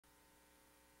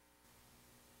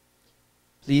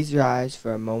Please rise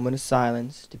for a moment of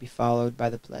silence to be followed by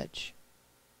the pledge.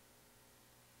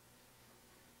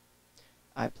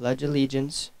 I pledge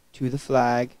allegiance to the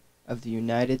flag of the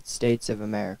United States of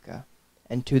America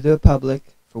and to the republic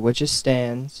for which it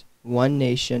stands, one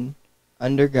nation,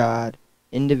 under God,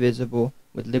 indivisible,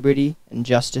 with liberty and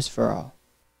justice for all.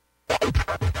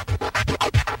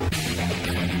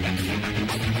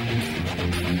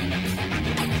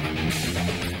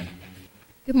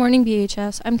 Good morning,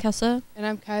 BHS. I'm Kessa. And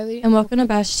I'm Kylie. And welcome to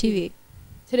Bash TV.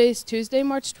 Today is Tuesday,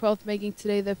 March 12th, making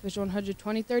today the official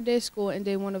 123rd day of school and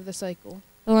day 1 of the cycle.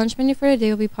 The lunch menu for today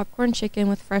will be popcorn chicken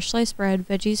with fresh sliced bread,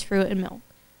 veggies, fruit, and milk.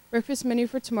 Breakfast menu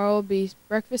for tomorrow will be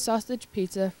breakfast sausage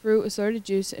pizza, fruit, assorted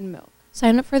juice, and milk.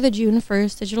 Sign up for the June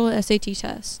 1st digital SAT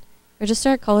test. Register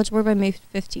at College Board by May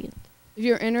 15th. If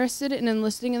you're interested in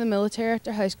enlisting in the military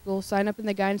after high school, sign up in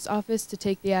the guidance office to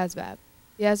take the ASVAB.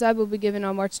 The ASVAB will be given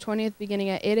on March 20th beginning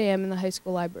at 8 a.m. in the high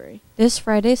school library. This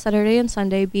Friday, Saturday, and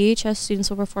Sunday, BHS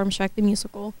students will perform Shrek the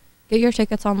Musical. Get your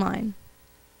tickets online.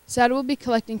 SAD will be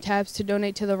collecting tabs to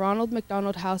donate to the Ronald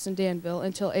McDonald House in Danville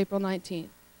until April 19th.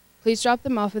 Please drop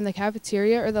them off in the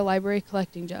cafeteria or the library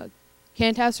collecting jug.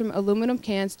 Can tabs from aluminum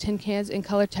cans, tin cans, and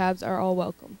color tabs are all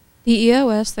welcome. The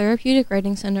EOS Therapeutic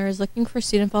Writing Center is looking for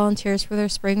student volunteers for their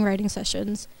spring writing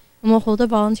sessions and will hold a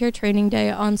volunteer training day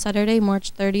on Saturday,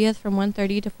 March 30th from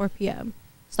 1:30 to 4 p.m.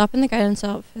 Stop in the guidance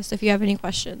office if you have any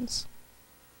questions.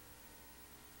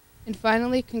 And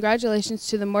finally, congratulations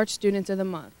to the March students of the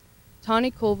month,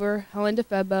 Tawny Culver, Helen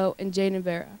DeFebo, and Jaden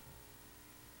Vera.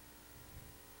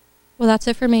 Well, that's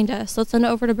it for Main Desk. Let's send it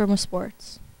over to Burma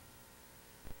Sports.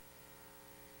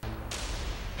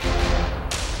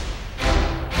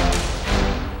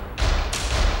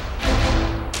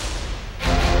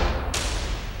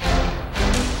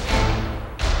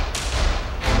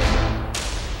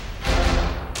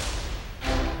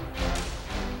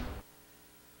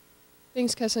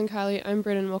 Thanks, Kessa and Kylie. I'm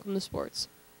Brandon, and welcome to sports.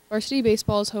 Varsity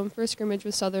baseball is home for a scrimmage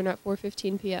with Southern at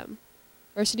 4:15 p.m.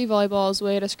 Varsity volleyball is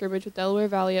away at a scrimmage with Delaware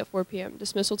Valley at 4 p.m.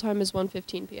 Dismissal time is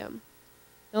 1:15 p.m.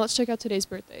 Now let's check out today's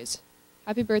birthdays.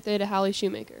 Happy birthday to Hallie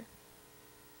Shoemaker.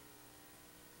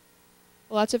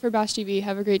 Well, that's it for Bash TV.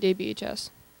 Have a great day,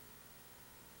 BHS.